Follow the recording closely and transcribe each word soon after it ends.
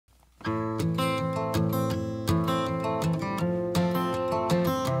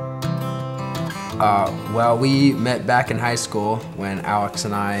Well, we met back in high school when Alex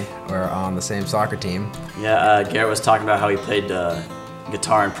and I were on the same soccer team. Yeah, Garrett was talking about how he played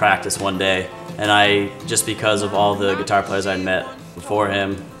guitar in practice one day, and I, just because of all the guitar players I'd met before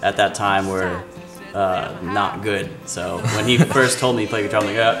him at that time, were not good. So when he first told me he played guitar, I'm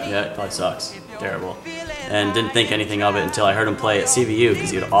like, yeah, it probably sucks, terrible. And didn't think anything of it until I heard him play at CVU, because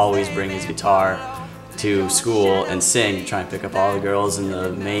he would always bring his guitar to school and sing, try and pick up all the girls in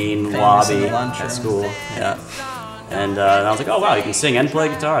the main lobby at school. Yeah. And I was like, oh wow, you can sing and play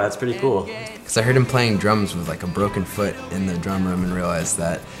guitar, that's pretty cool. Because I heard him playing drums with like a broken foot in the drum room and realized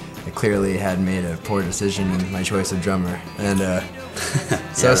that I clearly had made a poor decision in my choice of drummer. And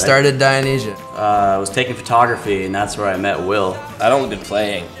so I started Dionysia. I was taking photography, and that's where I met Will. I'd only been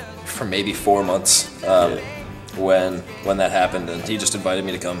playing for maybe 4 months when that happened, and he just invited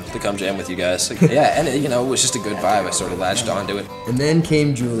me to come jam with you guys. Like, yeah, and it was just a good vibe. I sort of latched onto it. And then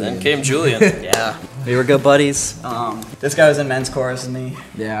came Julian. Yeah, we were good buddies. This guy was in men's chorus with me.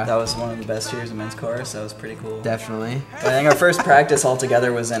 Yeah. That was one of the best years in men's chorus. That was pretty cool. Definitely. But I think our first practice all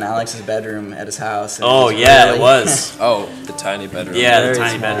together was in Alex's bedroom at his house. Oh yeah, it was. Oh, the tiny bedroom. Yeah, the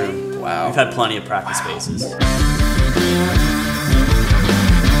tiny bedroom. Wow. We've had plenty of practice spaces.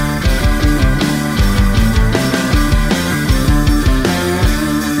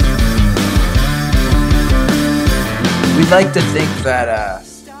 We'd like to think that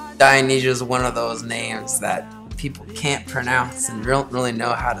Dionysia is one of those names that people can't pronounce and don't really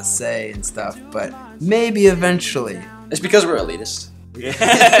know how to say and stuff, but maybe eventually. It's because we're elitist. Yeah,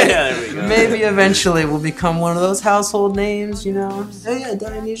 there we go. Maybe eventually we'll become one of those household names, you know? Oh yeah,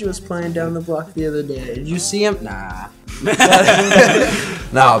 Dionysia was playing down the block the other day. Did you see him? Nah.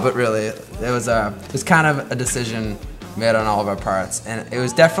 No, but really, it was kind of a decision made on all of our parts, and it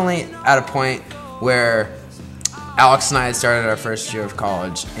was definitely at a point where Alex and I had started our first year of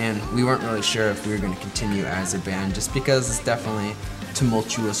college, and we weren't really sure if we were going to continue as a band, just because it's definitely a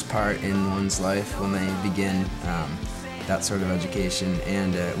tumultuous part in one's life when they begin that sort of education.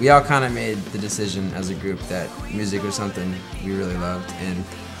 And we all kind of made the decision as a group that music was something we really loved and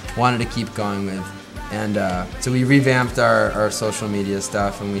wanted to keep going with. And so we revamped our social media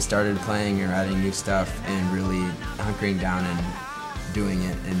stuff, and we started playing or adding new stuff and really hunkering down and doing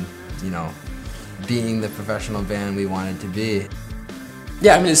it and, being the professional band we wanted to be.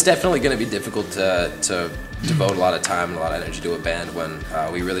 Yeah, I mean, it's definitely going to be difficult to devote a lot of time and a lot of energy to a band when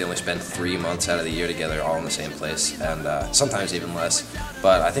we really only spend 3 months out of the year together all in the same place, and sometimes even less.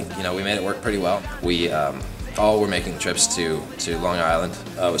 But I think, we made it work pretty well. We all were making trips to Long Island.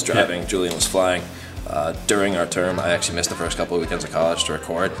 I was driving, Julian was flying. During our term, I actually missed the first couple of weekends of college to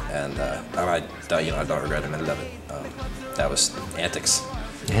record, and I don't regret a minute of it. That was antics.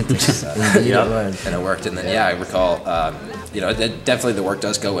 Antics. And it worked. And then, yeah, I recall, definitely the work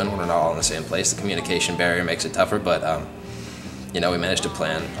does go in when we're not all in the same place. The communication barrier makes it tougher, but, we managed to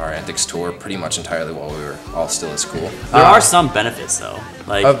plan our Antics tour pretty much entirely while we were all still at school. There are some benefits, though.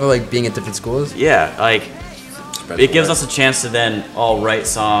 Like being at different schools? Yeah, it gives us a chance to then all write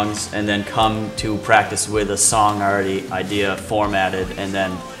songs and then come to practice with a song already idea formatted, and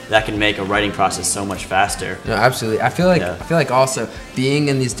then that can make a writing process so much faster. No, absolutely. I feel like also being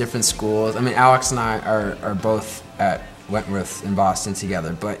in these different schools. I mean, Alex and I are both at Wentworth in Boston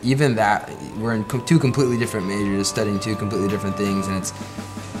together, but even that, we're in two completely different majors, studying two completely different things, and it's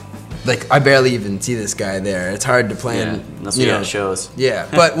like I barely even see this guy there. It's hard to plan. Unless we go to shows. Yeah,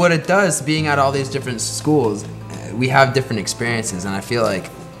 but what it does, being at all these different schools, we have different experiences, and I feel like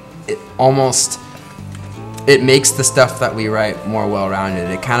it makes the stuff that we write more well-rounded.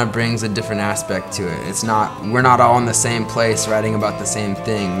 It kind of brings a different aspect to it. We're not all in the same place writing about the same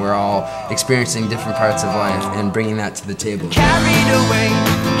thing. We're all experiencing different parts of life and bringing that to the table. Carried away.